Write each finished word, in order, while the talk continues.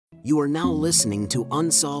You are now listening to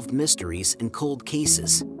Unsolved Mysteries and Cold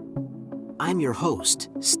Cases. I'm your host,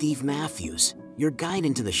 Steve Matthews, your guide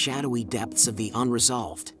into the shadowy depths of the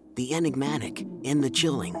unresolved, the enigmatic, and the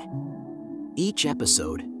chilling. Each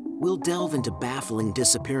episode, we'll delve into baffling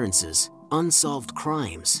disappearances, unsolved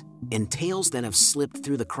crimes, and tales that have slipped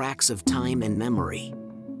through the cracks of time and memory.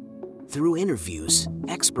 Through interviews,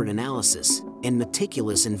 expert analysis, and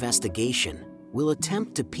meticulous investigation, we'll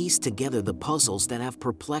attempt to piece together the puzzles that have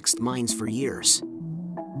perplexed minds for years.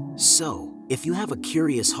 So, if you have a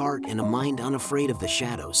curious heart and a mind unafraid of the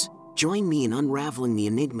shadows, join me in unraveling the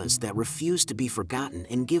enigmas that refuse to be forgotten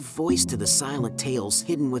and give voice to the silent tales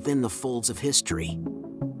hidden within the folds of history.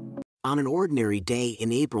 On an ordinary day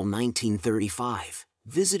in April 1935,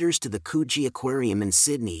 visitors to the Coogee Aquarium in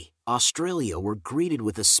Sydney, Australia were greeted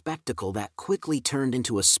with a spectacle that quickly turned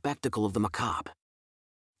into a spectacle of the macabre.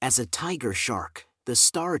 As a tiger shark, the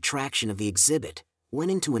star attraction of the exhibit, went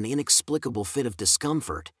into an inexplicable fit of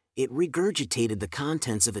discomfort, it regurgitated the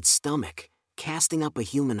contents of its stomach, casting up a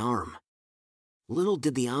human arm. Little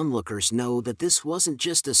did the onlookers know that this wasn't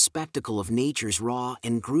just a spectacle of nature's raw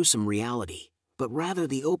and gruesome reality, but rather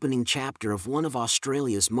the opening chapter of one of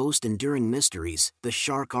Australia's most enduring mysteries, the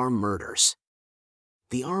shark arm murders.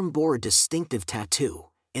 The arm bore a distinctive tattoo,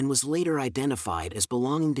 and was later identified as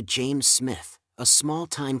belonging to James Smith, a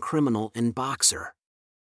small-time criminal and boxer.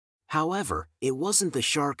 However, it wasn't the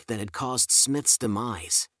shark that had caused Smith's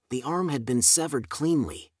demise. The arm had been severed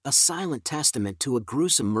cleanly, a silent testament to a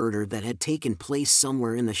gruesome murder that had taken place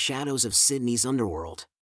somewhere in the shadows of Sydney's underworld.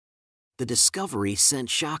 The discovery sent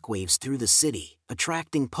shockwaves through the city,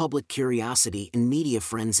 attracting public curiosity and media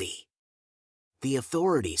frenzy. The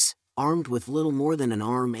authorities, armed with little more than an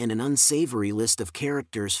arm and an unsavory list of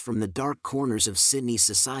characters from the dark corners of Sydney's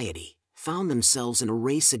society, found themselves in a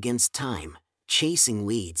race against time, chasing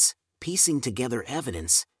leads, piecing together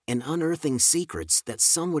evidence, and unearthing secrets that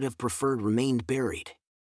some would have preferred remained buried.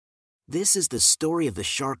 This is the story of the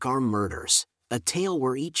shark arm murders, a tale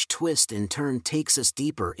where each twist and turn takes us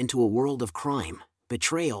deeper into a world of crime,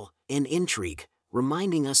 betrayal, and intrigue,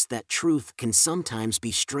 reminding us that truth can sometimes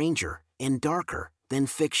be stranger and darker than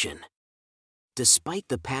fiction. Despite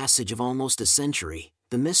the passage of almost a century,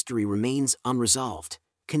 the mystery remains unresolved,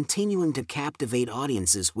 continuing to captivate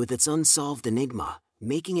audiences with its unsolved enigma,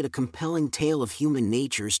 making it a compelling tale of human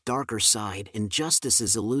nature's darker side and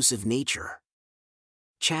justice's elusive nature.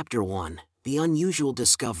 Chapter 1: The Unusual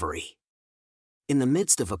Discovery. In the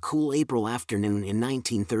midst of a cool April afternoon in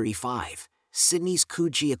 1935, Sydney's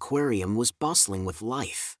Coogee Aquarium was bustling with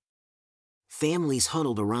life. Families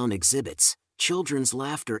huddled around exhibits, children's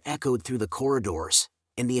laughter echoed through the corridors,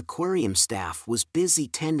 and the aquarium staff was busy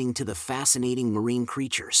tending to the fascinating marine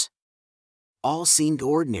creatures. All seemed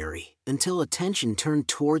ordinary, until attention turned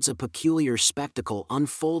towards a peculiar spectacle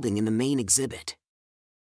unfolding in the main exhibit.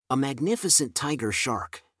 A magnificent tiger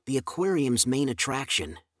shark, the aquarium's main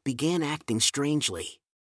attraction, began acting strangely.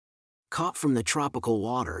 Caught from the tropical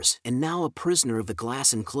waters and now a prisoner of the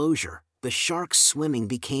glass enclosure, the shark's swimming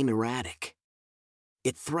became erratic.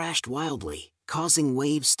 It thrashed wildly, causing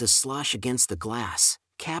waves to slosh against the glass,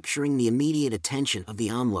 capturing the immediate attention of the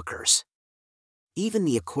onlookers. Even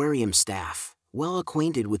the aquarium staff, well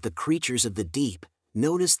acquainted with the creatures of the deep,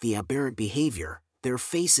 noticed the aberrant behavior, their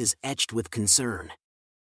faces etched with concern.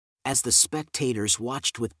 As the spectators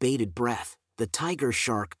watched with bated breath, the tiger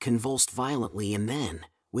shark convulsed violently and then,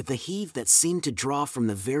 with a heave that seemed to draw from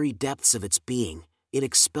the very depths of its being, it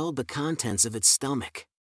expelled the contents of its stomach.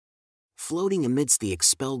 Floating amidst the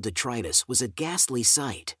expelled detritus was a ghastly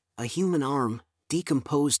sight, a human arm,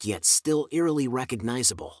 decomposed yet still eerily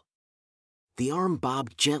recognizable. The arm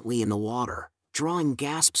bobbed gently in the water, drawing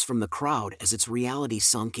gasps from the crowd as its reality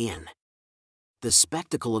sunk in. The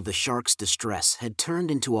spectacle of the shark's distress had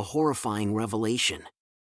turned into a horrifying revelation.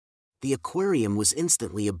 The aquarium was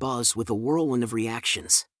instantly abuzz with a whirlwind of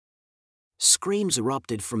reactions. Screams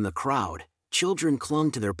erupted from the crowd, children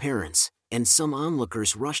clung to their parents, and some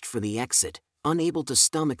onlookers rushed for the exit, unable to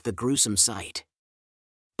stomach the gruesome sight.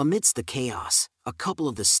 Amidst the chaos, a couple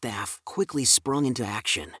of the staff quickly sprung into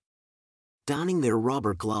action. Donning their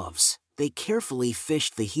rubber gloves, they carefully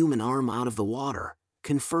fished the human arm out of the water,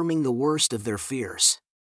 confirming the worst of their fears.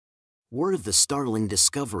 Word of the startling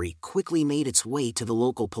discovery quickly made its way to the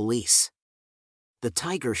local police. The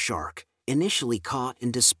tiger shark, initially caught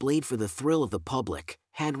and displayed for the thrill of the public,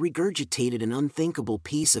 had regurgitated an unthinkable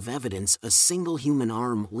piece of evidence, a single human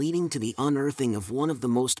arm, leading to the unearthing of one of the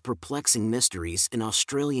most perplexing mysteries in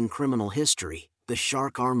Australian criminal history, the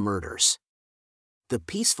shark arm murders. The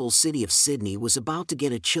peaceful city of Sydney was about to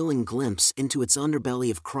get a chilling glimpse into its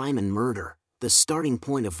underbelly of crime and murder, the starting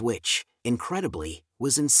point of which, incredibly,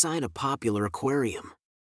 was inside a popular aquarium.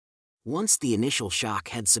 Once the initial shock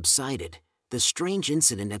had subsided, the strange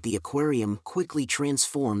incident at the aquarium quickly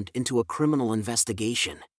transformed into a criminal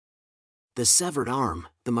investigation. The severed arm,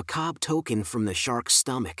 the macabre token from the shark's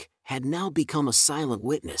stomach, had now become a silent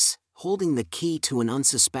witness, holding the key to an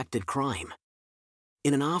unsuspected crime.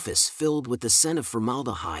 In an office filled with the scent of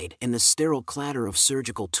formaldehyde and the sterile clatter of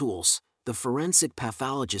surgical tools, the forensic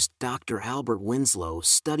pathologist Dr. Albert Winslow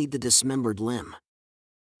studied the dismembered limb.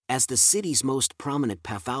 As the city's most prominent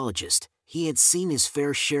pathologist, he had seen his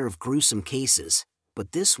fair share of gruesome cases,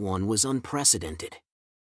 but this one was unprecedented.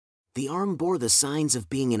 The arm bore the signs of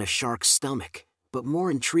being in a shark's stomach, but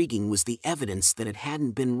more intriguing was the evidence that it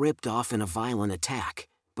hadn't been ripped off in a violent attack,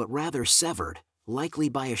 but rather severed, likely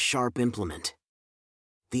by a sharp implement.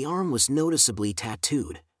 The arm was noticeably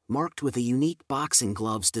tattooed, marked with a unique boxing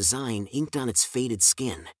glove's design inked on its faded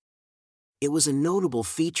skin. It was a notable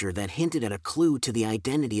feature that hinted at a clue to the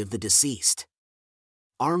identity of the deceased.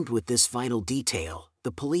 Armed with this vital detail,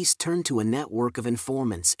 the police turned to a network of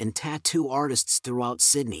informants and tattoo artists throughout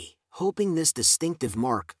Sydney, hoping this distinctive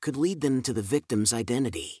mark could lead them to the victim's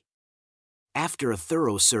identity. After a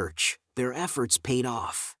thorough search, their efforts paid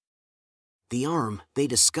off. The arm, they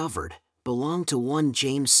discovered, belonged to one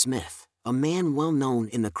James Smith, a man well known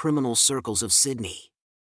in the criminal circles of Sydney.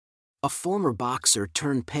 A former boxer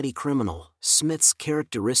turned petty criminal, Smith's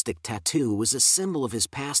characteristic tattoo was a symbol of his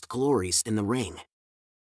past glories in the ring.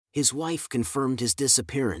 His wife confirmed his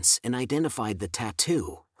disappearance and identified the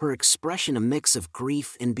tattoo, her expression a mix of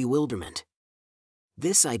grief and bewilderment.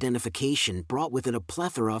 This identification brought with it a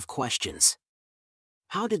plethora of questions.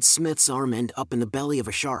 How did Smith's arm end up in the belly of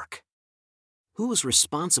a shark? Who was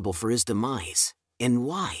responsible for his demise, and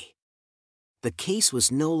why? The case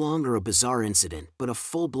was no longer a bizarre incident but a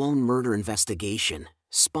full-blown murder investigation,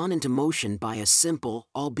 spun into motion by a simple,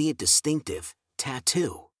 albeit distinctive,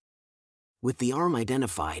 tattoo. With the arm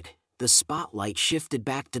identified, the spotlight shifted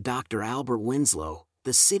back to Dr. Albert Winslow,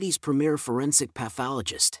 the city's premier forensic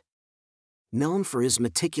pathologist. Known for his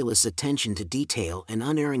meticulous attention to detail and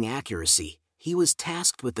unerring accuracy, he was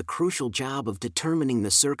tasked with the crucial job of determining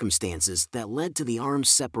the circumstances that led to the arm's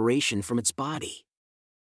separation from its body.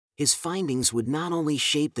 His findings would not only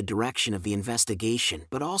shape the direction of the investigation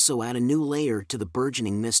but also add a new layer to the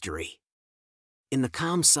burgeoning mystery. In the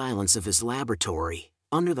calm silence of his laboratory,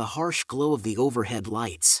 under the harsh glow of the overhead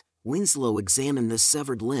lights, Winslow examined the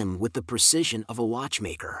severed limb with the precision of a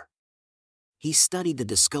watchmaker. He studied the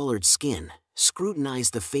discolored skin,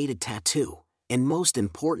 scrutinized the faded tattoo, and most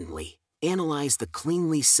importantly, analyzed the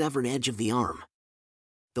cleanly severed edge of the arm.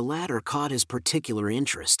 The latter caught his particular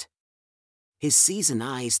interest. His seasoned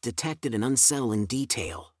eyes detected an unsettling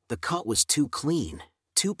detail: the cut was too clean,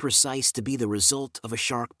 too precise to be the result of a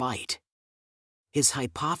shark bite. His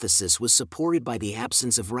hypothesis was supported by the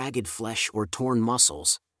absence of ragged flesh or torn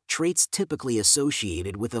muscles, traits typically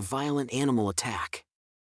associated with a violent animal attack.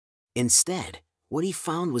 Instead, what he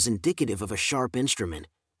found was indicative of a sharp instrument,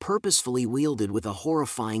 purposefully wielded with a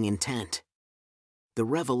horrifying intent. The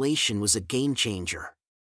revelation was a game-changer.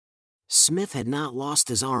 Smith had not lost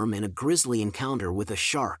his arm in a grisly encounter with a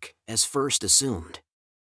shark, as first assumed.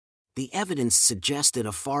 The evidence suggested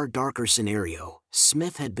a far darker scenario: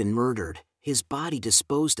 Smith had been murdered, his body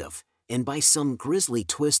disposed of, and by some grisly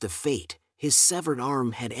twist of fate, his severed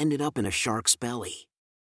arm had ended up in a shark's belly.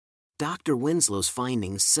 Dr. Winslow's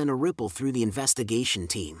findings sent a ripple through the investigation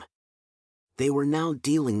team. They were now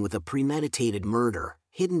dealing with a premeditated murder,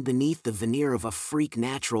 hidden beneath the veneer of a freak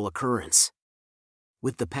natural occurrence.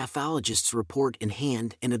 With the pathologist's report in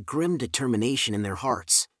hand and a grim determination in their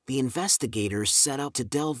hearts, the investigators set out to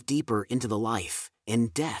delve deeper into the life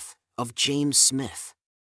and death of James Smith.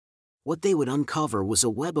 What they would uncover was a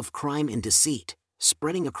web of crime and deceit,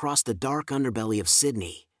 spreading across the dark underbelly of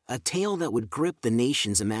Sydney, a tale that would grip the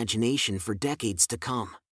nation's imagination for decades to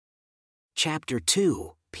come. Chapter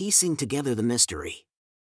 2: Piecing Together the Mystery.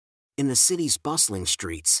 In the city's bustling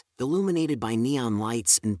streets, illuminated by neon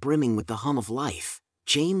lights and brimming with the hum of life,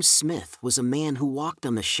 James Smith was a man who walked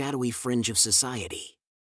on the shadowy fringe of society.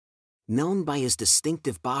 Known by his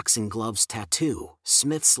distinctive boxing gloves tattoo,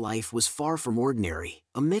 Smith's life was far from ordinary,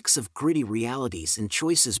 a mix of gritty realities and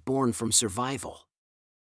choices born from survival.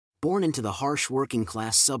 Born into the harsh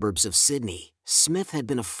working-class suburbs of Sydney, Smith had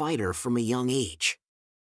been a fighter from a young age.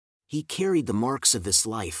 He carried the marks of this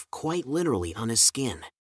life quite literally on his skin.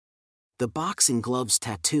 The boxing gloves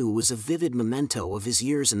tattoo was a vivid memento of his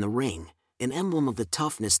years in the ring, an emblem of the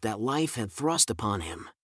toughness that life had thrust upon him.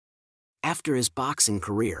 After his boxing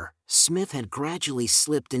career, Smith had gradually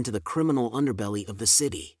slipped into the criminal underbelly of the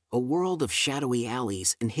city, a world of shadowy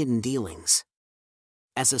alleys and hidden dealings.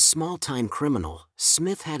 As a small-time criminal,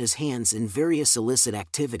 Smith had his hands in various illicit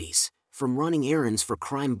activities, from running errands for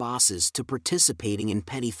crime bosses to participating in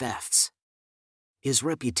petty thefts. His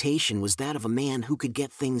reputation was that of a man who could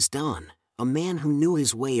get things done, a man who knew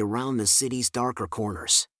his way around the city's darker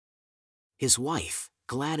corners. His wife,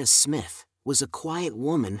 Gladys Smith, was a quiet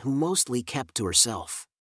woman who mostly kept to herself.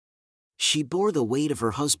 She bore the weight of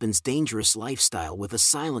her husband's dangerous lifestyle with a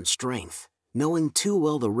silent strength, knowing too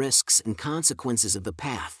well the risks and consequences of the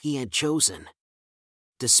path he had chosen.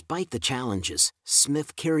 Despite the challenges,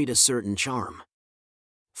 Smith carried a certain charm.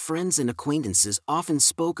 Friends and acquaintances often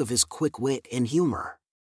spoke of his quick wit and humor.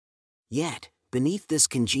 Yet, beneath this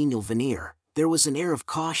congenial veneer, there was an air of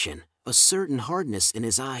caution, a certain hardness in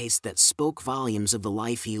his eyes that spoke volumes of the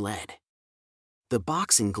life he led. The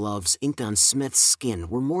boxing gloves inked on Smith's skin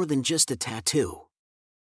were more than just a tattoo.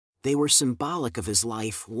 They were symbolic of his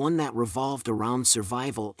life, one that revolved around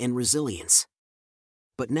survival and resilience.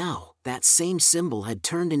 But now, that same symbol had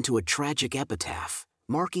turned into a tragic epitaph,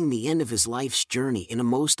 marking the end of his life's journey in a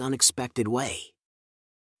most unexpected way.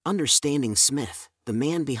 Understanding Smith, the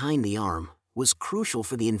man behind the arm, was crucial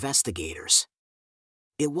for the investigators.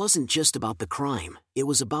 It wasn't just about the crime, it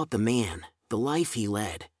was about the man, the life he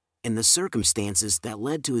led, and the circumstances that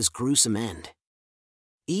led to his gruesome end.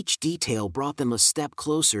 Each detail brought them a step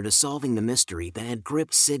closer to solving the mystery that had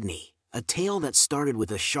gripped Sydney, a tale that started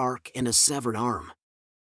with a shark and a severed arm.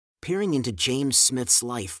 Peering into James Smith's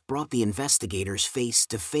life brought the investigators face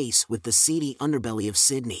to face with the seedy underbelly of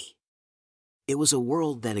Sydney. It was a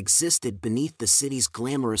world that existed beneath the city's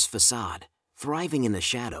glamorous facade, thriving in the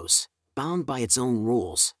shadows, bound by its own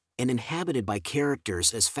rules, and inhabited by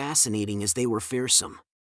characters as fascinating as they were fearsome.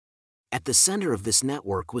 At the center of this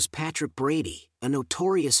network was Patrick Brady, a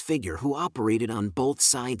notorious figure who operated on both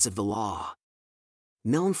sides of the law.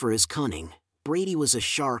 Known for his cunning, Brady was a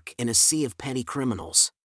shark in a sea of petty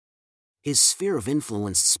criminals. His sphere of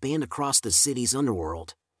influence spanned across the city's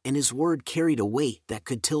underworld, and his word carried a weight that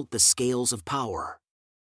could tilt the scales of power.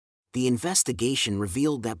 The investigation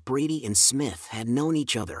revealed that Brady and Smith had known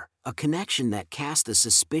each other, a connection that cast a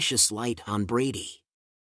suspicious light on Brady.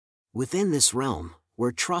 Within this realm,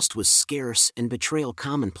 where trust was scarce and betrayal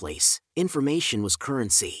commonplace, information was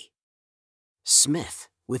currency. Smith,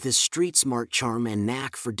 with his street-smart charm and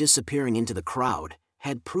knack for disappearing into the crowd,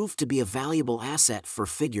 had proved to be a valuable asset for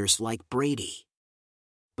figures like Brady.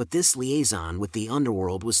 But this liaison with the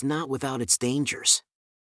underworld was not without its dangers.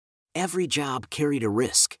 Every job carried a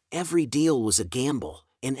risk, every deal was a gamble,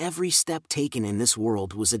 and every step taken in this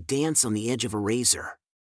world was a dance on the edge of a razor.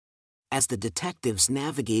 As the detectives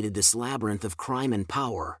navigated this labyrinth of crime and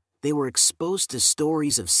power, they were exposed to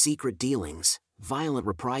stories of secret dealings, violent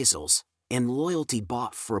reprisals, and loyalty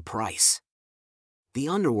bought for a price. The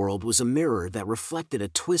underworld was a mirror that reflected a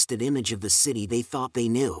twisted image of the city they thought they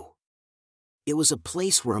knew. It was a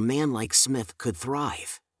place where a man like Smith could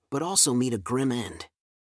thrive, but also meet a grim end.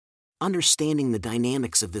 Understanding the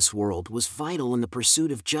dynamics of this world was vital in the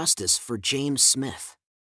pursuit of justice for James Smith.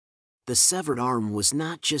 The severed arm was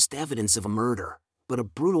not just evidence of a murder, but a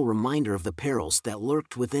brutal reminder of the perils that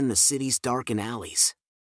lurked within the city's darkened alleys.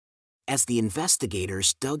 As the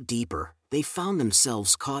investigators dug deeper, they found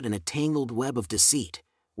themselves caught in a tangled web of deceit,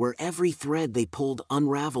 where every thread they pulled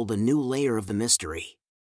unraveled a new layer of the mystery.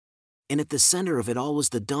 And at the center of it all was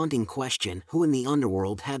the daunting question: who in the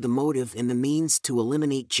underworld had the motive and the means to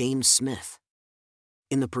eliminate James Smith?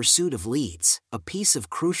 In the pursuit of leads, a piece of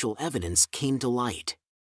crucial evidence came to light.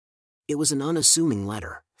 It was an unassuming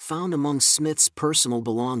letter, found among Smith's personal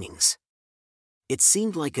belongings. It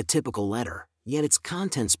seemed like a typical letter, yet its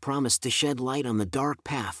contents promised to shed light on the dark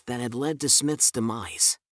path that had led to Smith's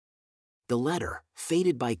demise. The letter,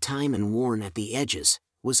 faded by time and worn at the edges,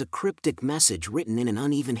 was a cryptic message written in an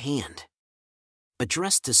uneven hand.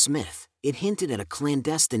 Addressed to Smith, it hinted at a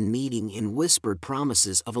clandestine meeting and whispered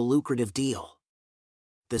promises of a lucrative deal.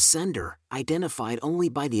 The sender, identified only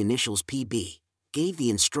by the initials PB, gave the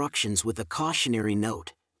instructions with a cautionary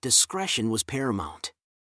note: discretion was paramount.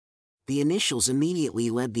 The initials immediately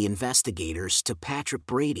led the investigators to Patrick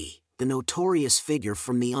Brady, the notorious figure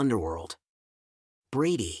from the underworld.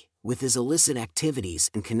 Brady, with his illicit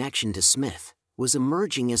activities and connection to Smith, was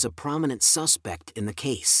emerging as a prominent suspect in the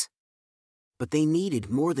case. But they needed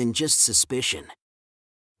more than just suspicion.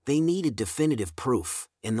 They needed definitive proof,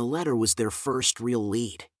 and the letter was their first real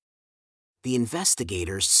lead. The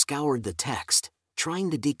investigators scoured the text,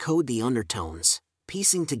 trying to decode the undertones,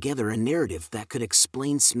 piecing together a narrative that could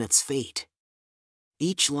explain Smith's fate.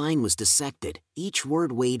 Each line was dissected, each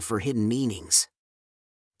word weighed for hidden meanings.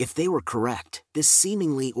 If they were correct, this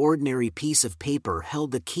seemingly ordinary piece of paper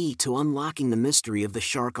held the key to unlocking the mystery of the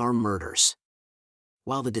shark arm murders.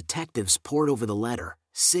 While the detectives pored over the letter,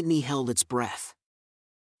 Sydney held its breath.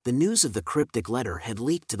 The news of the cryptic letter had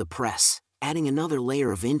leaked to the press, adding another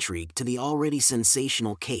layer of intrigue to the already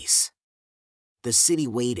sensational case. The city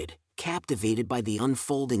waited, captivated by the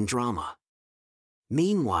unfolding drama.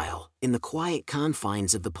 Meanwhile, in the quiet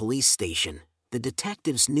confines of the police station, the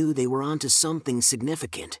detectives knew they were onto something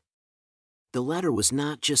significant. The letter was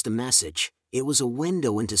not just a message, it was a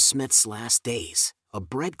window into Smith's last days, a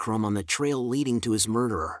breadcrumb on the trail leading to his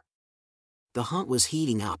murderer. The hunt was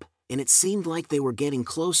heating up, and it seemed like they were getting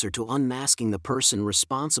closer to unmasking the person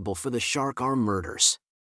responsible for the Shark Arm murders.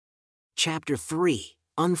 Chapter 3: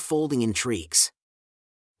 Unfolding Intrigues.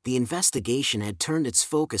 The investigation had turned its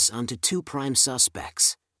focus onto two prime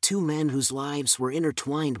suspects, two men whose lives were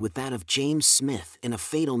intertwined with that of James Smith in a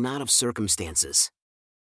fatal knot of circumstances.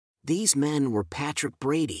 These men were Patrick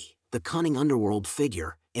Brady, the cunning underworld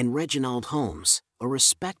figure, and Reginald Holmes, a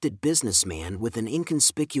respected businessman with an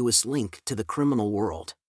inconspicuous link to the criminal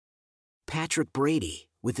world. Patrick Brady,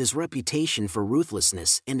 with his reputation for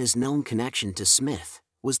ruthlessness and his known connection to Smith,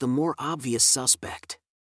 was the more obvious suspect.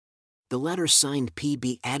 The letter signed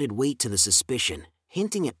PB added weight to the suspicion,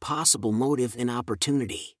 hinting at possible motive and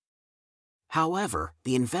opportunity. However,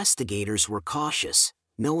 the investigators were cautious,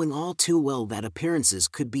 knowing all too well that appearances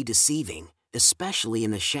could be deceiving, especially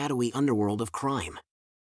in the shadowy underworld of crime.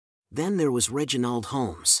 Then there was Reginald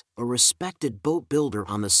Holmes, a respected boat builder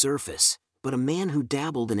on the surface, but a man who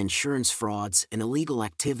dabbled in insurance frauds and illegal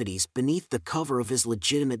activities beneath the cover of his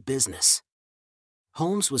legitimate business.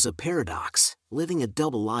 Holmes was a paradox, living a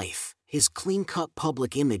double life, his clean-cut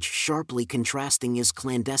public image sharply contrasting his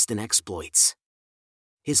clandestine exploits.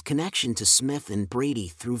 His connection to Smith and Brady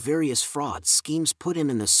through various fraud schemes put him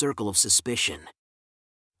in the circle of suspicion.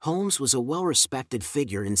 Holmes was a well-respected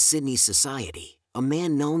figure in Sydney's society, a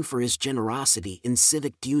man known for his generosity in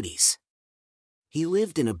civic duties. He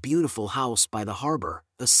lived in a beautiful house by the harbor,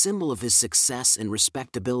 a symbol of his success and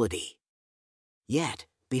respectability. Yet,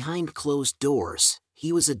 behind closed doors,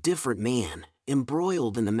 he was a different man,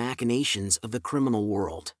 embroiled in the machinations of the criminal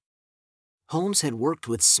world. Holmes had worked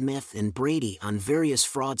with Smith and Brady on various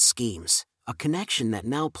fraud schemes, a connection that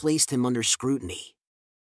now placed him under scrutiny.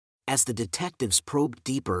 As the detectives probed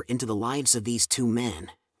deeper into the lives of these two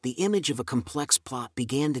men, the image of a complex plot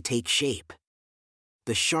began to take shape.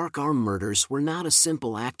 The Shark Arm murders were not a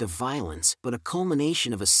simple act of violence but a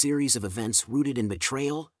culmination of a series of events rooted in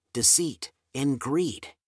betrayal, deceit, and greed.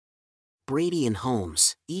 Brady and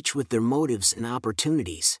Holmes, each with their motives and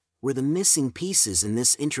opportunities, were the missing pieces in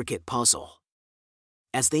this intricate puzzle.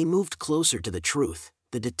 As they moved closer to the truth,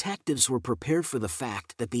 the detectives were prepared for the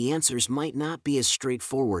fact that the answers might not be as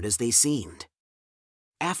straightforward as they seemed.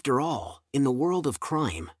 After all, in the world of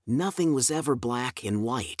crime, nothing was ever black and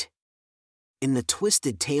white. In the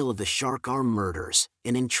twisted tale of the Shark Arm murders,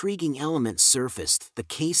 an intriguing element surfaced: the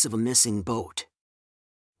case of a missing boat.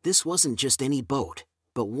 This wasn't just any boat,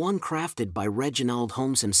 but one crafted by Reginald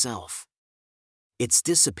Holmes himself. Its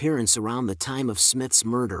disappearance around the time of Smith's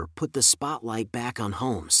murder put the spotlight back on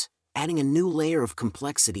Holmes, adding a new layer of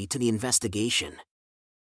complexity to the investigation.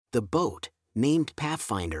 The boat, named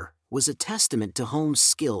Pathfinder, was a testament to Holmes'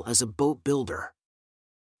 skill as a boat builder.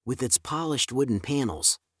 With its polished wooden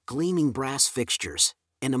panels, gleaming brass fixtures,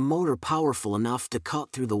 and a motor powerful enough to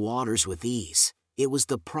cut through the waters with ease, it was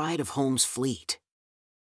the pride of Holmes' fleet.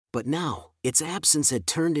 But now, its absence had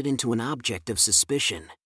turned it into an object of suspicion.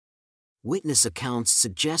 Witness accounts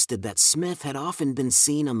suggested that Smith had often been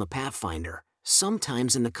seen on the Pathfinder,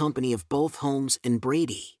 sometimes in the company of both Holmes and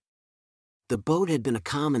Brady. The boat had been a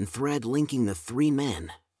common thread linking the three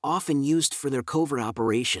men, often used for their covert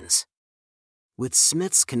operations. With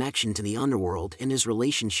Smith's connection to the underworld and his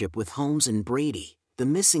relationship with Holmes and Brady, the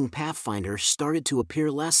missing Pathfinder started to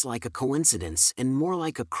appear less like a coincidence and more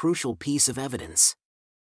like a crucial piece of evidence.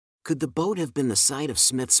 Could the boat have been the site of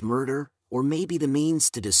Smith's murder, or maybe the means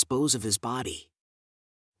to dispose of his body?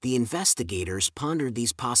 The investigators pondered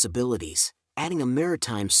these possibilities, adding a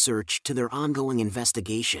maritime search to their ongoing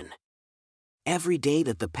investigation. Every day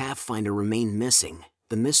that the Pathfinder remained missing,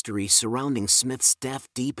 the mystery surrounding Smith's death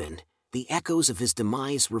deepened, the echoes of his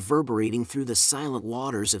demise reverberating through the silent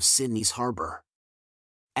waters of Sydney's harbor.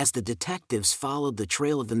 As the detectives followed the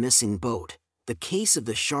trail of the missing boat, the case of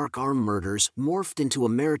the Shark Arm murders morphed into a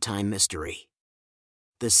maritime mystery.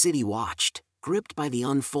 The city watched, gripped by the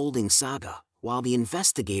unfolding saga, while the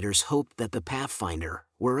investigators hoped that the Pathfinder,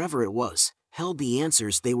 wherever it was, held the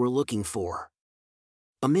answers they were looking for.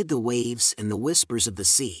 Amid the waves and the whispers of the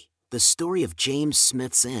sea, the story of James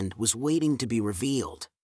Smith's end was waiting to be revealed.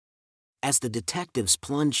 As the detectives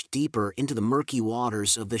plunged deeper into the murky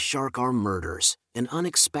waters of the Shark Arm murders, an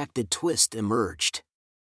unexpected twist emerged.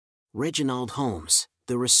 Reginald Holmes,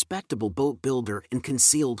 the respectable boat builder and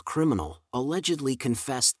concealed criminal, allegedly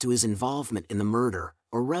confessed to his involvement in the murder,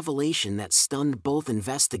 a revelation that stunned both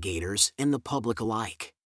investigators and the public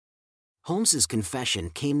alike. Holmes's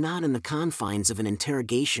confession came not in the confines of an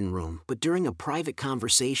interrogation room but during a private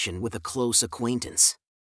conversation with a close acquaintance.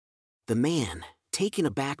 The man, taken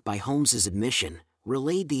aback by Holmes's admission,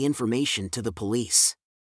 relayed the information to the police.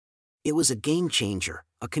 It was a game-changer,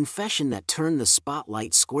 a confession that turned the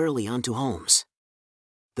spotlight squarely onto Holmes.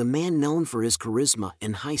 The man known for his charisma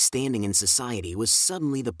and high standing in society was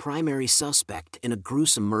suddenly the primary suspect in a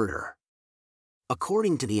gruesome murder.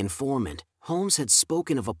 According to the informant, Holmes had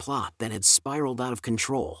spoken of a plot that had spiraled out of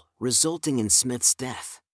control, resulting in Smith's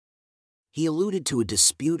death. He alluded to a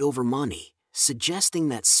dispute over money, suggesting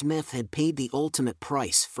that Smith had paid the ultimate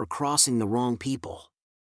price for crossing the wrong people.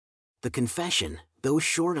 The confession, though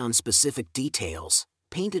short on specific details,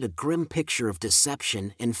 painted a grim picture of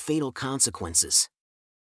deception and fatal consequences.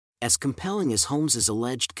 As compelling as Holmes's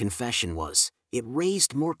alleged confession was, it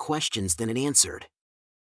raised more questions than it answered.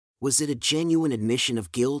 Was it a genuine admission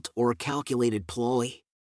of guilt or a calculated ploy?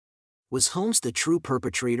 Was Holmes the true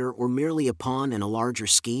perpetrator or merely a pawn in a larger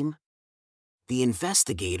scheme? The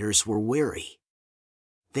investigators were wary.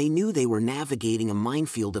 They knew they were navigating a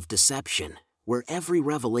minefield of deception, where every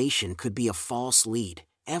revelation could be a false lead,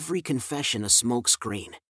 every confession a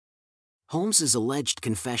smokescreen. Holmes's alleged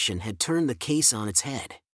confession had turned the case on its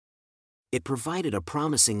head. It provided a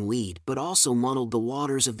promising lead but also muddled the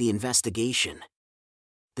waters of the investigation.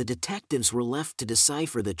 The detectives were left to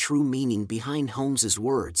decipher the true meaning behind Holmes's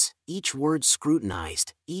words, each word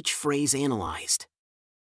scrutinized, each phrase analyzed.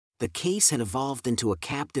 The case had evolved into a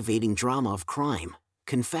captivating drama of crime,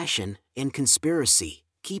 confession, and conspiracy,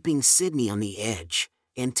 keeping Sydney on the edge,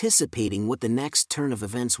 anticipating what the next turn of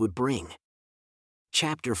events would bring.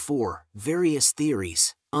 Chapter 4: Various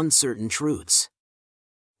Theories, Uncertain Truths.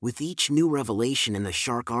 With each new revelation in the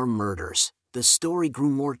Shark Arm murders, the story grew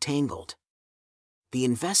more tangled. The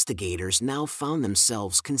investigators now found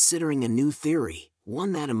themselves considering a new theory,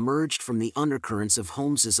 one that emerged from the undercurrents of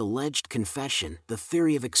Holmes's alleged confession, the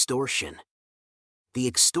theory of extortion. The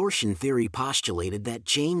extortion theory postulated that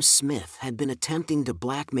James Smith had been attempting to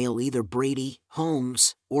blackmail either Brady,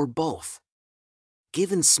 Holmes, or both.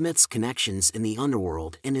 Given Smith's connections in the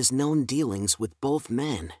underworld and his known dealings with both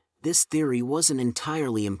men, this theory wasn't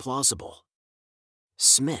entirely implausible.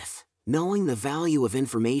 Smith, knowing the value of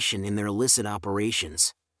information in their illicit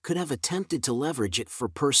operations, could have attempted to leverage it for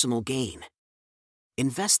personal gain.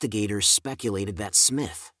 Investigators speculated that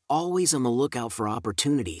Smith, always on the lookout for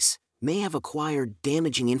opportunities, may have acquired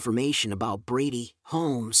damaging information about Brady,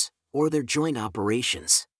 Holmes, or their joint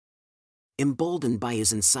operations. Emboldened by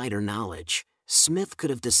his insider knowledge, Smith could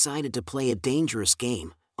have decided to play a dangerous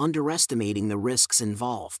game, underestimating the risks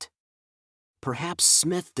involved. Perhaps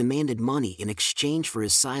Smith demanded money in exchange for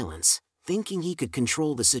his silence, thinking he could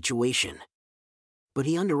control the situation. But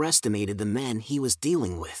he underestimated the men he was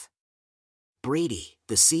dealing with. Brady,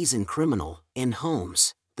 the seasoned criminal, and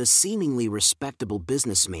Holmes, the seemingly respectable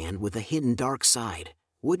businessman with a hidden dark side,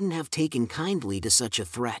 wouldn't have taken kindly to such a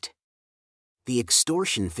threat. The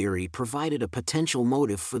extortion theory provided a potential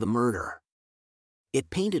motive for the murder.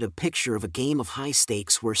 It painted a picture of a game of high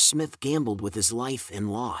stakes where Smith gambled with his life and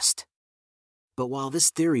lost. But while this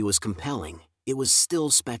theory was compelling, it was still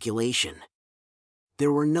speculation.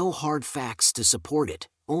 There were no hard facts to support it,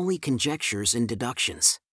 only conjectures and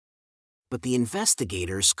deductions. But the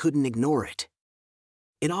investigators couldn't ignore it.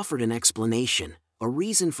 It offered an explanation, a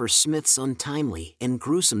reason for Smith's untimely and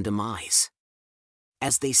gruesome demise.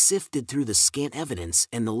 As they sifted through the scant evidence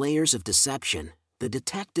and the layers of deception, the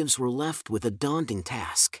detectives were left with a daunting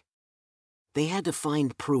task. They had to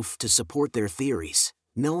find proof to support their theories,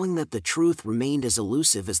 knowing that the truth remained as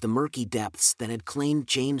elusive as the murky depths that had claimed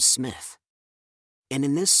James Smith. And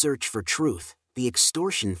in this search for truth, the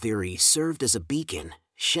extortion theory served as a beacon,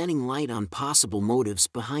 shedding light on possible motives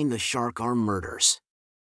behind the Shark Arm murders.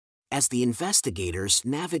 As the investigators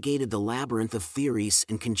navigated the labyrinth of theories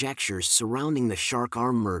and conjectures surrounding the Shark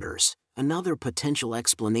Arm murders, another potential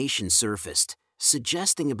explanation surfaced,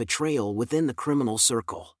 suggesting a betrayal within the criminal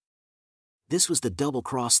circle. This was the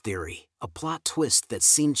double-cross theory, a plot twist that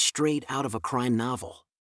seemed straight out of a crime novel.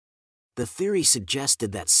 The theory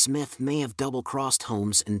suggested that Smith may have double-crossed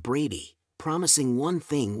Holmes and Brady, promising one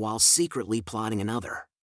thing while secretly plotting another.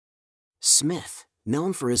 Smith,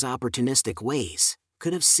 known for his opportunistic ways,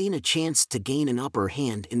 could have seen a chance to gain an upper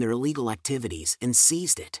hand in their illegal activities and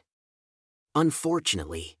seized it.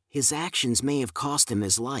 Unfortunately, his actions may have cost him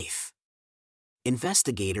his life.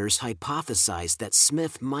 Investigators hypothesized that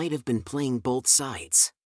Smith might have been playing both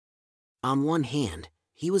sides. On one hand,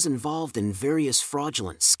 he was involved in various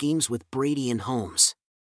fraudulent schemes with Brady and Holmes.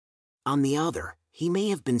 On the other, he may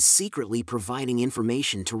have been secretly providing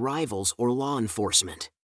information to rivals or law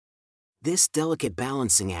enforcement. This delicate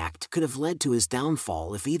balancing act could have led to his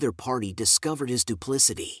downfall if either party discovered his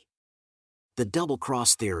duplicity. The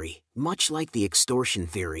double-cross theory, much like the extortion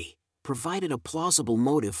theory, provided a plausible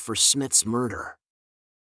motive for Smith's murder.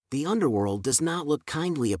 The underworld does not look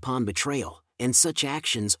kindly upon betrayal, and such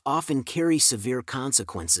actions often carry severe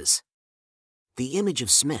consequences. The image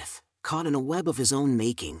of Smith, caught in a web of his own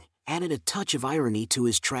making, added a touch of irony to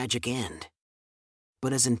his tragic end.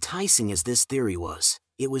 But as enticing as this theory was,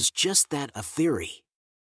 it was just that, a theory.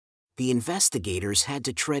 The investigators had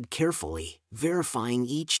to tread carefully, verifying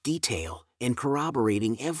each detail and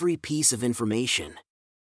corroborating every piece of information.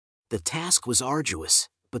 The task was arduous,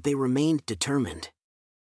 but they remained determined.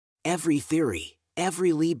 Every theory,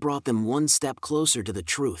 every lead brought them one step closer to the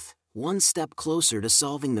truth, one step closer to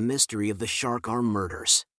solving the mystery of the Shark Arm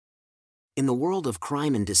murders. In the world of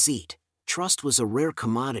crime and deceit, trust was a rare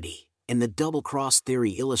commodity, and the double-cross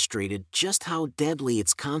theory illustrated just how deadly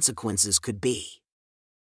its consequences could be.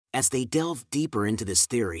 As they delved deeper into this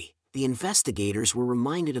theory, the investigators were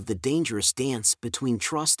reminded of the dangerous dance between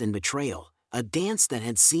trust and betrayal, a dance that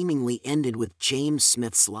had seemingly ended with James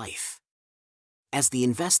Smith's life. As the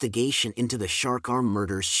investigation into the Shark Arm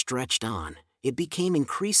murders stretched on, it became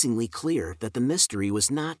increasingly clear that the mystery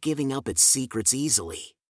was not giving up its secrets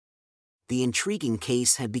easily. The intriguing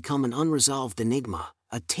case had become an unresolved enigma,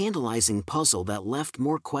 a tantalizing puzzle that left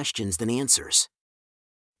more questions than answers.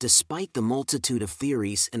 Despite the multitude of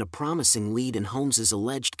theories and a promising lead in Holmes's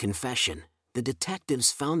alleged confession, the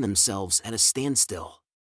detectives found themselves at a standstill.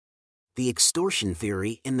 The extortion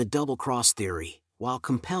theory and the double-cross theory, while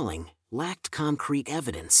compelling, lacked concrete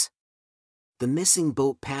evidence. The missing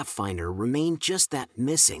boat Pathfinder remained just that,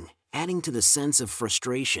 missing, adding to the sense of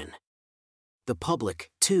frustration. The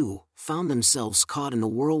public, too, found themselves caught in a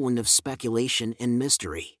whirlwind of speculation and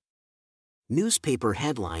mystery. Newspaper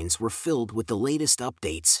headlines were filled with the latest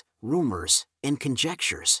updates, rumors, and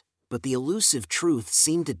conjectures, but the elusive truth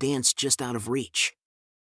seemed to dance just out of reach.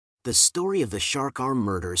 The story of the Shark Arm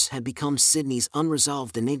murders had become Sydney's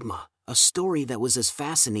unresolved enigma, a story that was as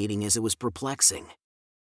fascinating as it was perplexing.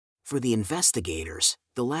 For the investigators,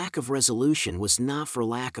 the lack of resolution was not for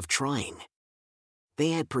lack of trying. They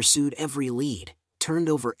had pursued every lead, turned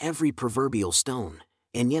over every proverbial stone,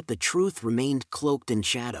 and yet the truth remained cloaked in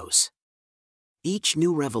shadows. Each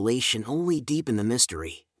new revelation only deepened the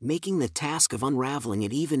mystery, making the task of unraveling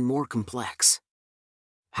it even more complex.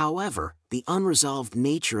 However, the unresolved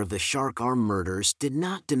nature of the Shark Arm murders did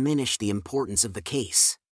not diminish the importance of the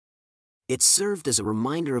case. It served as a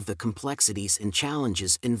reminder of the complexities and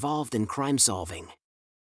challenges involved in crime solving.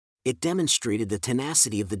 It demonstrated the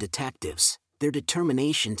tenacity of the detectives, their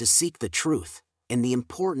determination to seek the truth, and the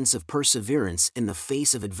importance of perseverance in the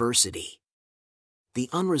face of adversity. The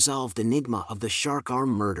unresolved enigma of the Shark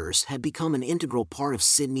Arm murders had become an integral part of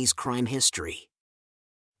Sydney's crime history.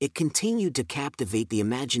 It continued to captivate the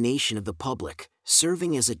imagination of the public,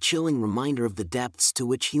 serving as a chilling reminder of the depths to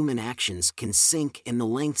which human actions can sink and the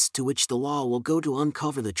lengths to which the law will go to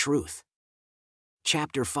uncover the truth.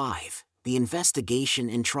 Chapter 5: The Investigation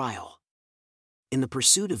and Trial. In the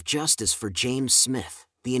pursuit of justice for James Smith,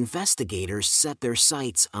 the investigators set their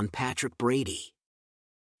sights on Patrick Brady.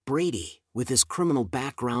 Brady, with his criminal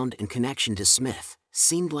background and connection to Smith,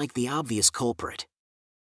 seemed like the obvious culprit.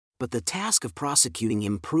 But the task of prosecuting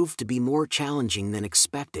him proved to be more challenging than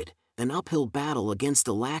expected, an uphill battle against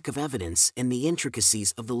the lack of evidence and the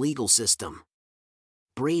intricacies of the legal system.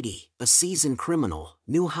 Brady, a seasoned criminal,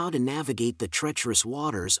 knew how to navigate the treacherous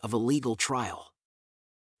waters of a legal trial.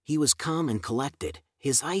 He was calm and collected,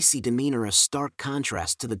 his icy demeanor a stark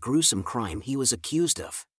contrast to the gruesome crime he was accused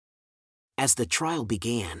of. As the trial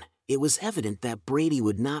began, it was evident that Brady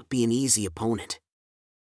would not be an easy opponent.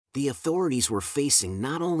 The authorities were facing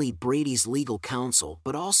not only Brady's legal counsel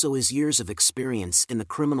but also his years of experience in the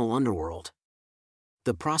criminal underworld.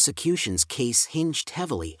 The prosecution's case hinged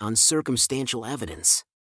heavily on circumstantial evidence.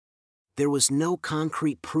 There was no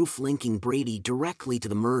concrete proof linking Brady directly to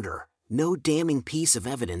the murder, no damning piece of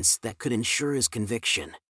evidence that could ensure his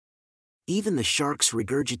conviction. Even the shark's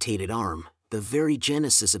regurgitated arm, the very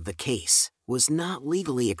genesis of the case, was not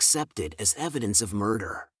legally accepted as evidence of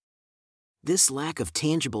murder. This lack of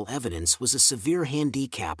tangible evidence was a severe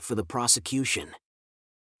handicap for the prosecution.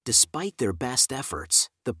 Despite their best efforts,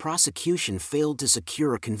 the prosecution failed to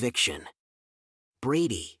secure a conviction.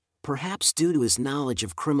 Brady, perhaps due to his knowledge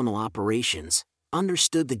of criminal operations,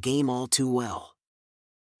 understood the game all too well.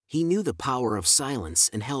 He knew the power of silence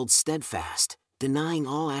and held steadfast, denying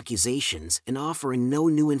all accusations and offering no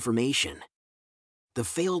new information. The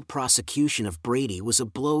failed prosecution of Brady was a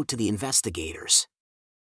blow to the investigators.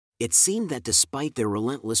 It seemed that despite their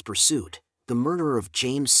relentless pursuit, the murderer of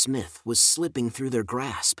James Smith was slipping through their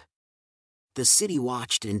grasp. The city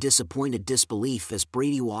watched in disappointed disbelief as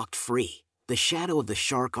Brady walked free, the shadow of the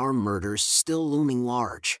shark arm murders still looming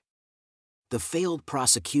large. The failed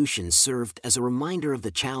prosecution served as a reminder of the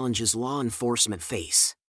challenges law enforcement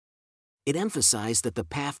face. It emphasized that the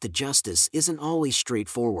path to justice isn't always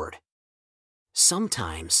straightforward.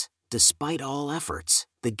 Sometimes, despite all efforts,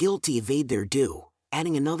 the guilty evade their due,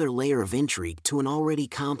 adding another layer of intrigue to an already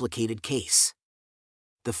complicated case.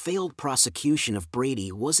 The failed prosecution of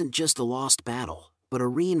Brady wasn't just a lost battle, but a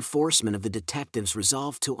reinforcement of the detectives'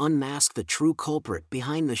 resolve to unmask the true culprit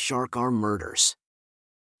behind the shark arm murders.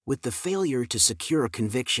 With the failure to secure a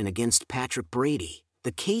conviction against Patrick Brady,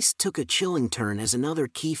 the case took a chilling turn as another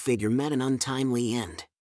key figure met an untimely end.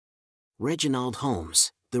 Reginald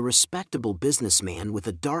Holmes, the respectable businessman with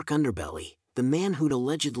a dark underbelly, the man who'd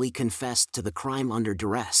allegedly confessed to the crime under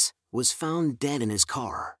duress, was found dead in his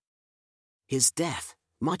car. His death,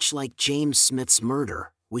 much like James Smith's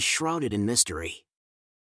murder, was shrouded in mystery.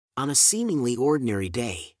 On a seemingly ordinary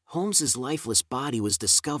day, Holmes's lifeless body was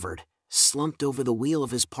discovered, slumped over the wheel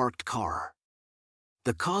of his parked car.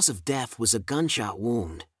 The cause of death was a gunshot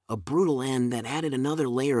wound, a brutal end that added another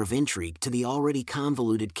layer of intrigue to the already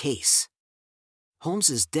convoluted case.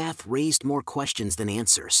 Holmes's death raised more questions than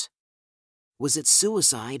answers. Was it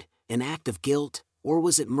suicide, an act of guilt, or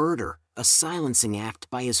was it murder, a silencing act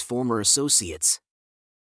by his former associates?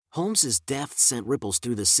 Holmes's death sent ripples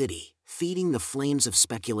through the city, feeding the flames of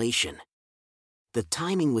speculation. The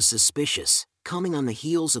timing was suspicious, coming on the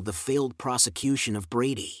heels of the failed prosecution of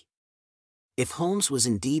Brady. If Holmes was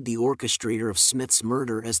indeed the orchestrator of Smith's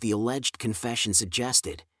murder as the alleged confession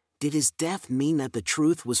suggested, did his death mean that the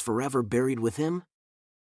truth was forever buried with him?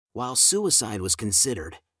 While suicide was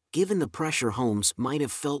considered, given the pressure Holmes might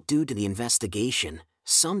have felt due to the investigation,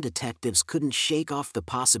 some detectives couldn't shake off the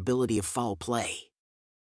possibility of foul play.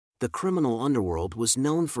 The criminal underworld was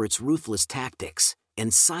known for its ruthless tactics,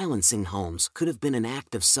 and silencing Holmes could have been an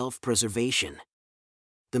act of self-preservation.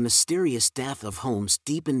 The mysterious death of Holmes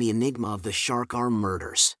deepened the enigma of the shark arm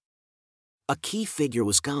murders. A key figure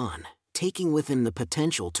was gone, taking with him the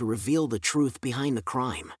potential to reveal the truth behind the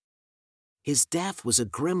crime. His death was a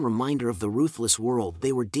grim reminder of the ruthless world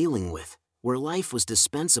they were dealing with, where life was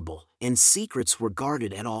dispensable and secrets were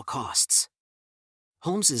guarded at all costs.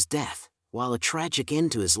 Holmes's death, while a tragic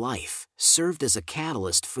end to his life, served as a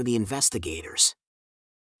catalyst for the investigators.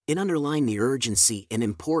 It underlined the urgency and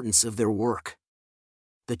importance of their work.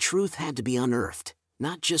 The truth had to be unearthed,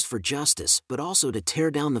 not just for justice but also to tear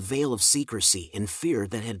down the veil of secrecy and fear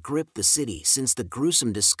that had gripped the city since the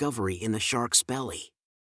gruesome discovery in the shark's belly.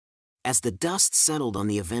 As the dust settled on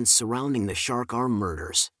the events surrounding the shark arm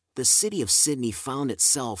murders, the city of Sydney found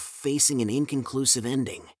itself facing an inconclusive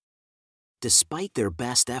ending. Despite their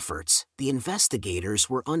best efforts, the investigators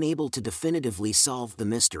were unable to definitively solve the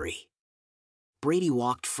mystery. Brady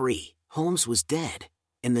walked free, Holmes was dead,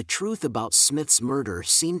 and the truth about Smith's murder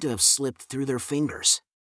seemed to have slipped through their fingers.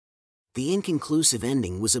 The inconclusive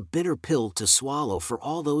ending was a bitter pill to swallow for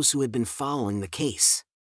all those who had been following the case.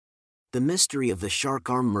 The mystery of the shark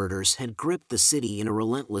arm murders had gripped the city in a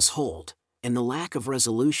relentless hold, and the lack of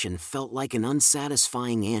resolution felt like an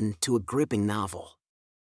unsatisfying end to a gripping novel.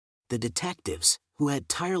 The detectives, who had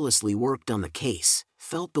tirelessly worked on the case,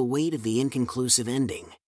 felt the weight of the inconclusive ending.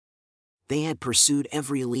 They had pursued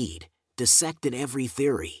every lead, dissected every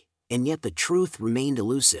theory, and yet the truth remained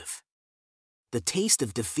elusive. The taste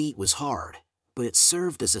of defeat was hard, but it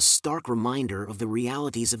served as a stark reminder of the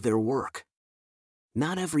realities of their work.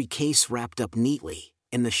 Not every case wrapped up neatly,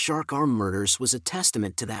 and the shark arm murders was a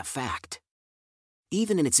testament to that fact.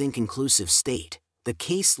 Even in its inconclusive state, the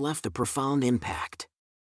case left a profound impact.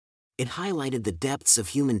 It highlighted the depths of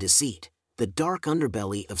human deceit, the dark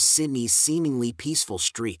underbelly of Sydney's seemingly peaceful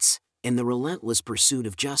streets, and the relentless pursuit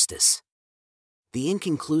of justice. The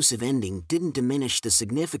inconclusive ending didn't diminish the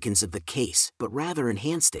significance of the case but rather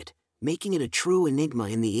enhanced it, making it a true enigma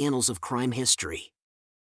in the annals of crime history.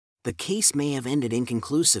 The case may have ended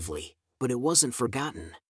inconclusively, but it wasn't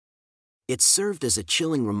forgotten. It served as a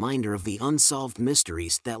chilling reminder of the unsolved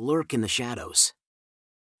mysteries that lurk in the shadows.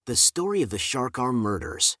 The story of the shark arm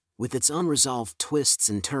murders, with its unresolved twists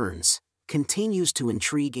and turns, continues to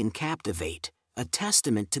intrigue and captivate, a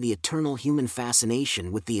testament to the eternal human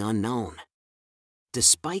fascination with the unknown.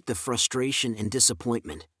 Despite the frustration and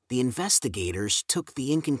disappointment, the investigators took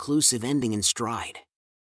the inconclusive ending in stride.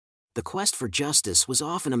 The quest for justice was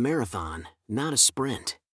often a marathon, not a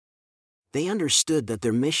sprint. They understood that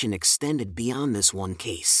their mission extended beyond this one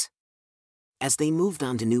case. As they moved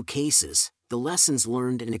on to new cases, the lessons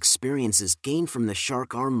learned and experiences gained from the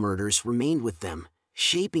shark arm murders remained with them,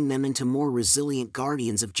 shaping them into more resilient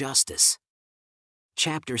guardians of justice.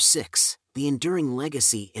 Chapter 6: The Enduring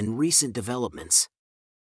Legacy and Recent Developments.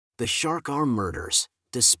 The shark arm murders,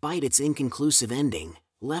 despite its inconclusive ending,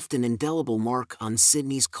 left an indelible mark on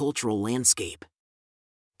Sydney's cultural landscape.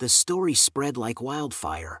 The story spread like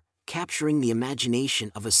wildfire, capturing the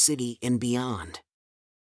imagination of a city and beyond.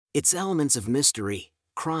 Its elements of mystery,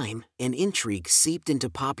 crime, and intrigue seeped into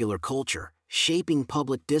popular culture, shaping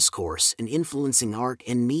public discourse and influencing art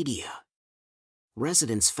and media.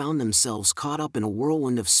 Residents found themselves caught up in a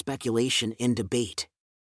whirlwind of speculation and debate.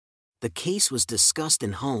 The case was discussed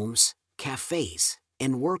in homes, cafes,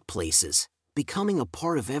 and workplaces, becoming a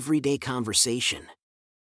part of everyday conversation.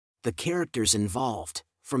 The characters involved,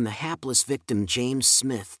 from the hapless victim James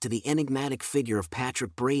Smith to the enigmatic figure of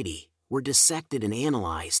Patrick Brady, were dissected and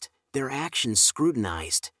analyzed, their actions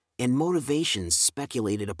scrutinized, and motivations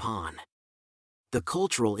speculated upon. The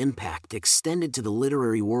cultural impact extended to the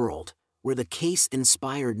literary world, where the case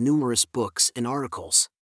inspired numerous books and articles.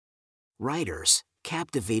 Writers,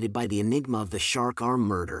 captivated by the enigma of the shark arm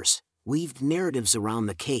murders, weaved narratives around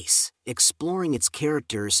the case, exploring its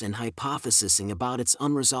characters and hypothesizing about its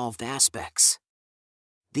unresolved aspects.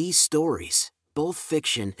 These stories, both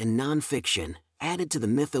fiction and non-fiction, added to the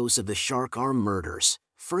mythos of the shark arm murders,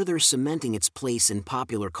 further cementing its place in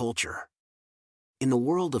popular culture. In the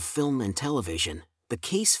world of film and television, the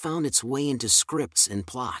case found its way into scripts and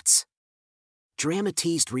plots.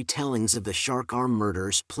 Dramatized retellings of the shark arm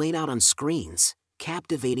murders played out on screens,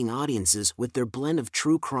 captivating audiences with their blend of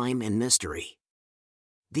true crime and mystery.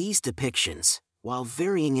 These depictions, while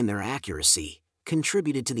varying in their accuracy,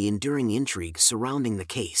 contributed to the enduring intrigue surrounding the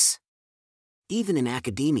case. Even in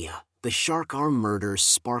academia, the shark arm murders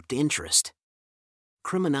sparked interest.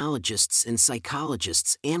 Criminologists and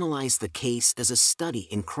psychologists analyzed the case as a study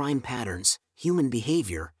in crime patterns, human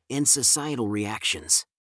behavior, and societal reactions.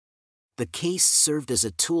 The case served as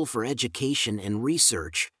a tool for education and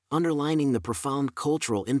research, underlining the profound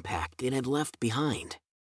cultural impact it had left behind.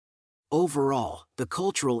 Overall, the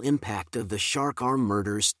cultural impact of the shark arm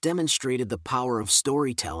murders demonstrated the power of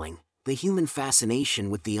storytelling, the human fascination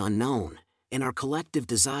with the unknown, and our collective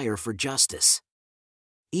desire for justice.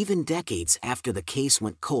 Even decades after the case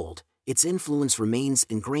went cold, its influence remains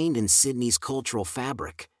ingrained in Sydney's cultural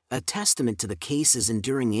fabric, a testament to the case's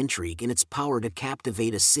enduring intrigue and its power to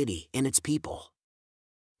captivate a city and its people.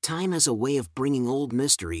 Time has a way of bringing old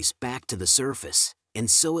mysteries back to the surface, and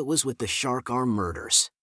so it was with the shark arm murders.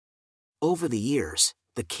 Over the years,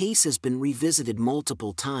 the case has been revisited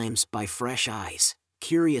multiple times by fresh eyes,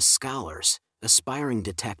 curious scholars, aspiring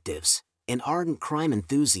detectives, and ardent crime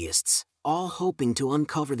enthusiasts, all hoping to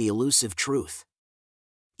uncover the elusive truth.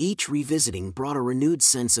 Each revisiting brought a renewed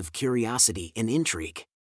sense of curiosity and intrigue.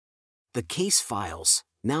 The case files,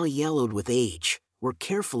 now yellowed with age, were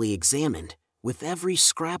carefully examined, with every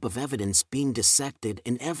scrap of evidence being dissected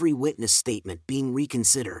and every witness statement being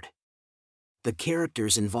reconsidered. The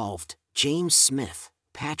characters involved, James Smith,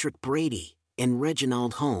 Patrick Brady, and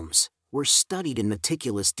Reginald Holmes, were studied in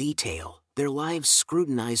meticulous detail, their lives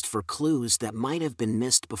scrutinized for clues that might have been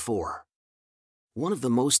missed before. One of the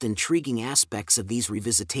most intriguing aspects of these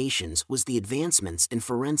revisitations was the advancements in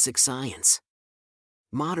forensic science.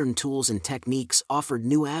 Modern tools and techniques offered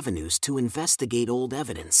new avenues to investigate old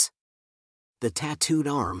evidence. The tattooed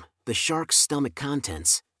arm, the shark's stomach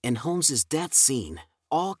contents, and Holmes's death scene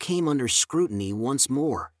all came under scrutiny once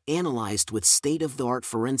more, analyzed with state-of-the-art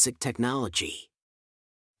forensic technology.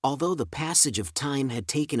 Although the passage of time had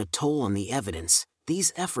taken a toll on the evidence,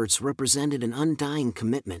 these efforts represented an undying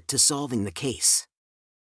commitment to solving the case.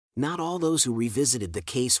 Not all those who revisited the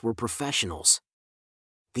case were professionals.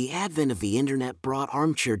 The advent of the internet brought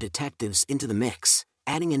armchair detectives into the mix,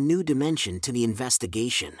 adding a new dimension to the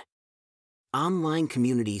investigation. Online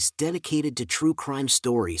communities dedicated to true crime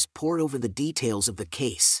stories pored over the details of the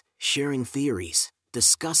case, sharing theories,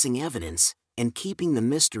 discussing evidence, and keeping the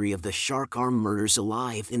mystery of the shark arm murders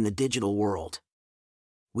alive in the digital world.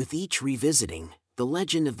 With each revisiting, the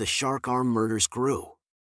legend of the shark arm murders grew.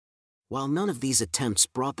 While none of these attempts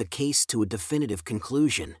brought the case to a definitive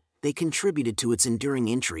conclusion, they contributed to its enduring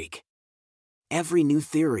intrigue. Every new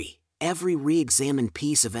theory, every re-examined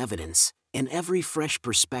piece of evidence, and every fresh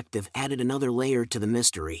perspective added another layer to the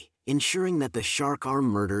mystery, ensuring that the shark arm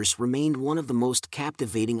murders remained one of the most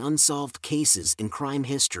captivating unsolved cases in crime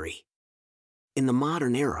history. In the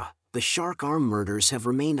modern era, the shark arm murders have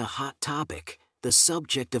remained a hot topic, the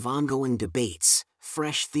subject of ongoing debates,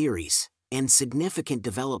 fresh theories, and significant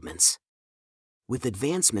developments. With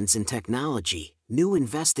advancements in technology, new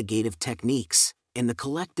investigative techniques, and the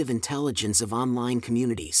collective intelligence of online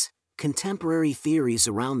communities, contemporary theories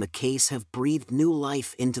around the case have breathed new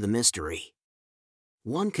life into the mystery.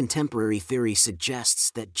 One contemporary theory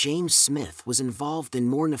suggests that James Smith was involved in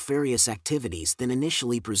more nefarious activities than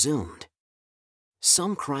initially presumed.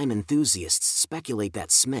 Some crime enthusiasts speculate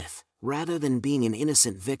that Smith, rather than being an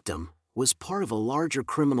innocent victim, was part of a larger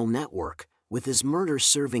criminal network, with his murder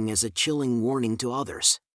serving as a chilling warning to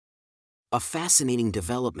others. A fascinating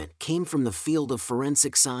development came from the field of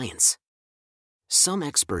forensic science. Some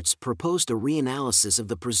experts proposed a reanalysis of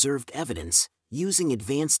the preserved evidence, using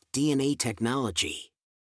advanced DNA technology.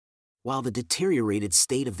 While the deteriorated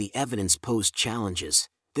state of the evidence posed challenges,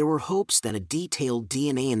 there were hopes that a detailed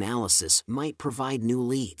DNA analysis might provide new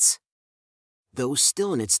leads. Though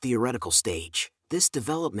still in its theoretical stage, this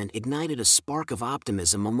development ignited a spark of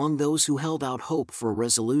optimism among those who held out hope for a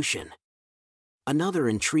resolution. Another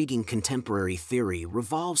intriguing contemporary theory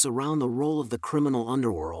revolves around the role of the criminal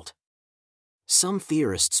underworld. Some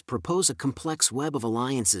theorists propose a complex web of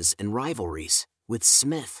alliances and rivalries, with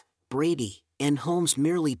Smith, Brady, and Holmes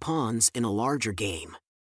merely pawns in a larger game.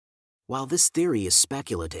 While this theory is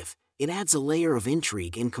speculative, it adds a layer of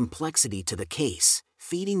intrigue and complexity to the case,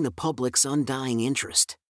 feeding the public's undying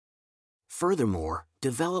interest. Furthermore,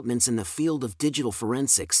 developments in the field of digital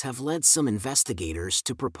forensics have led some investigators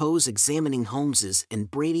to propose examining Holmes's and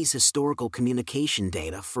Brady's historical communication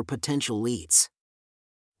data for potential leads.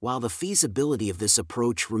 While the feasibility of this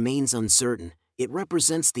approach remains uncertain, it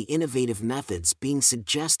represents the innovative methods being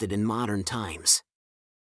suggested in modern times.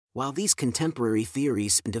 While these contemporary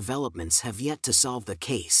theories and developments have yet to solve the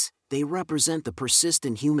case, they represent the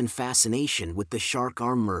persistent human fascination with the shark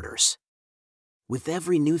arm murders. With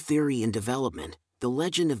every new theory and development, the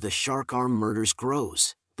legend of the shark arm murders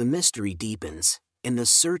grows, the mystery deepens, and the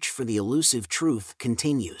search for the elusive truth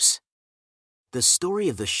continues. The story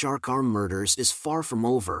of the shark arm murders is far from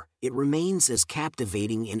over. It remains as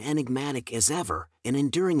captivating and enigmatic as ever, an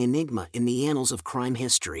enduring enigma in the annals of crime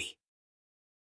history.